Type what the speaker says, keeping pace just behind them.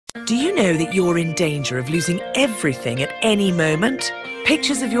Do you know that you're in danger of losing everything at any moment?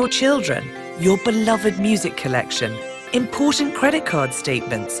 Pictures of your children, your beloved music collection, important credit card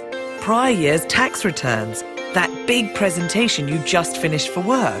statements, prior year's tax returns, that big presentation you just finished for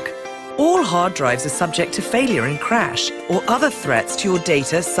work. All hard drives are subject to failure and crash, or other threats to your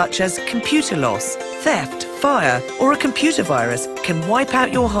data such as computer loss, theft, fire, or a computer virus can wipe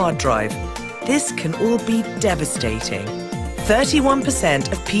out your hard drive. This can all be devastating.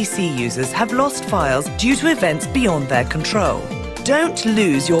 31% of PC users have lost files due to events beyond their control. Don't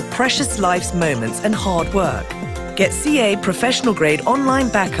lose your precious life's moments and hard work. Get CA Professional Grade Online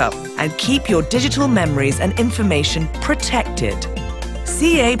Backup and keep your digital memories and information protected.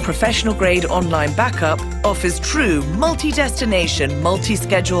 CA Professional Grade Online Backup offers true multi-destination,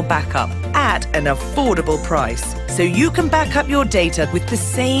 multi-schedule backup at an affordable price, so you can back up your data with the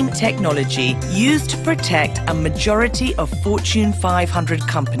same technology used to protect a majority of Fortune 500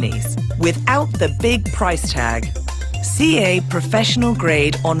 companies without the big price tag. CA Professional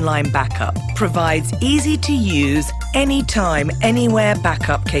Grade Online Backup provides easy-to-use, anytime, anywhere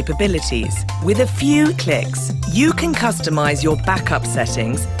backup capabilities. With a few clicks, you can customize your backup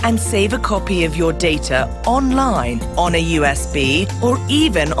settings and save a copy of your data online, on a USB, or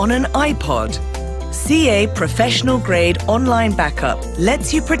even on an iPod. CA Professional Grade Online Backup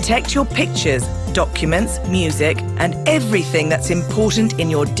lets you protect your pictures, documents, music, and everything that's important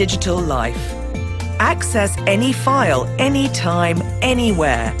in your digital life. Access any file, anytime,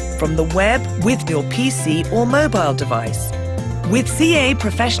 anywhere, from the web with your PC or mobile device. With CA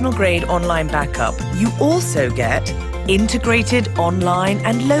Professional Grade Online Backup, you also get integrated online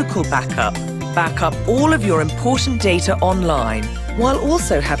and local backup. Back up all of your important data online, while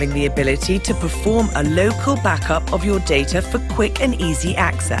also having the ability to perform a local backup of your data for quick and easy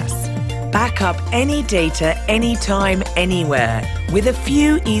access. Back up any data, anytime, anywhere, with a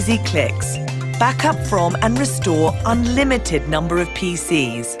few easy clicks. Backup from and restore unlimited number of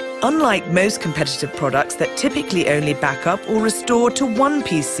PCs. Unlike most competitive products that typically only backup or restore to one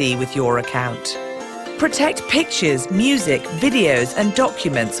PC with your account. Protect pictures, music, videos and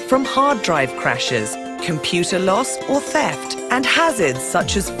documents from hard drive crashes, computer loss or theft, and hazards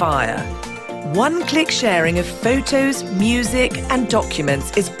such as fire. One-click sharing of photos, music and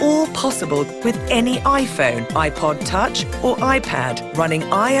documents is all possible with any iPhone, iPod Touch or iPad running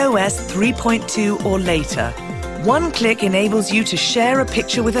iOS 3.2 or later. One click enables you to share a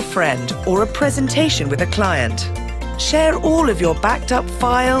picture with a friend or a presentation with a client. Share all of your backed up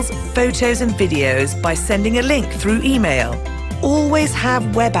files, photos and videos by sending a link through email. Always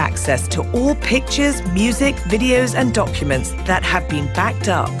have web access to all pictures, music, videos and documents that have been backed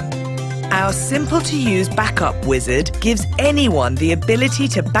up. Our simple-to-use backup wizard gives anyone the ability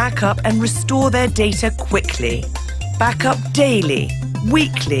to back up and restore their data quickly. Backup daily,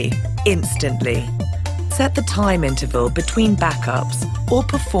 weekly, instantly. Set the time interval between backups or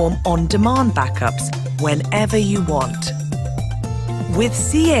perform on-demand backups whenever you want. With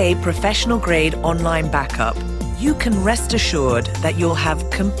CA Professional Grade Online Backup, you can rest assured that you'll have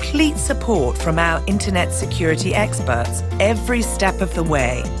complete support from our internet security experts every step of the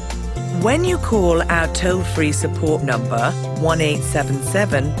way. When you call our toll-free support number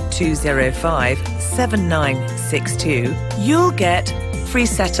 1-877-205-7962, you'll get free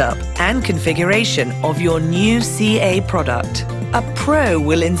setup and configuration of your new CA product. A pro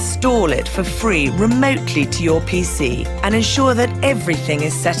will install it for free remotely to your PC and ensure that everything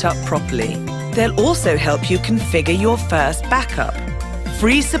is set up properly. They'll also help you configure your first backup.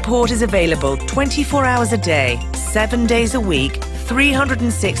 Free support is available 24 hours a day, 7 days a week,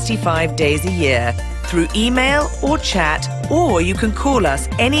 365 days a year, through email or chat, or you can call us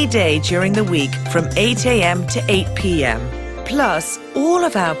any day during the week from 8 a.m. to 8 p.m. Plus, all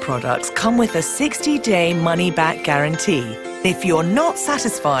of our products come with a 60-day money-back guarantee. If you're not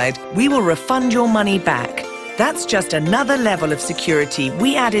satisfied, we will refund your money back. That's just another level of security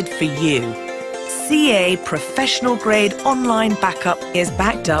we added for you. CA Professional Grade Online Backup is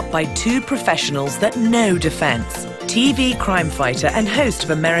backed up by two professionals that know defense. TV crime fighter and host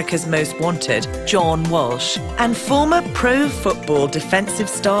of America's Most Wanted, John Walsh, and former pro football defensive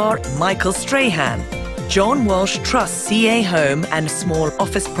star, Michael Strahan. John Walsh trusts CA Home and small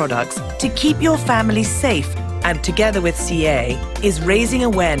office products to keep your family safe, and together with CA, is raising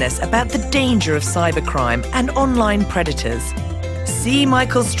awareness about the danger of cybercrime and online predators. See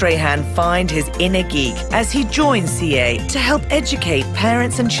Michael Strahan find his inner geek as he joins CA to help educate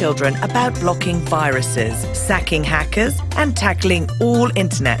parents and children about blocking viruses, sacking hackers, and tackling all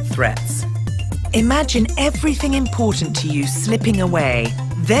internet threats. Imagine everything important to you slipping away,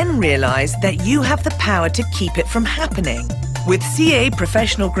 then realize that you have the power to keep it from happening. With CA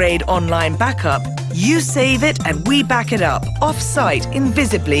Professional Grade Online Backup, you save it and we back it up, off-site,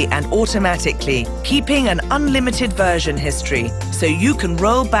 invisibly and automatically, keeping an unlimited version history, so you can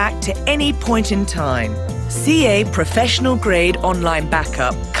roll back to any point in time. CA Professional Grade Online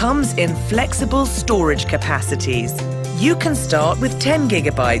Backup comes in flexible storage capacities. You can start with 10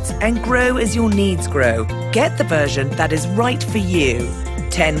 gigabytes and grow as your needs grow. Get the version that is right for you.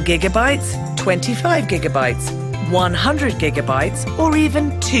 10 gigabytes, 25 gigabytes, 100 gigabytes, or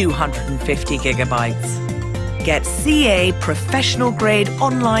even 250 gigabytes. Get CA Professional Grade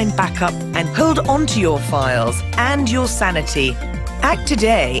Online Backup and hold onto your files and your sanity. Act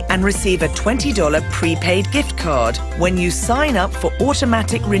today and receive a $20 prepaid gift card when you sign up for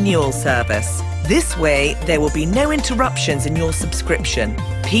automatic renewal service. This way, there will be no interruptions in your subscription.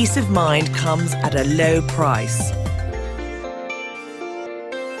 Peace of mind comes at a low price.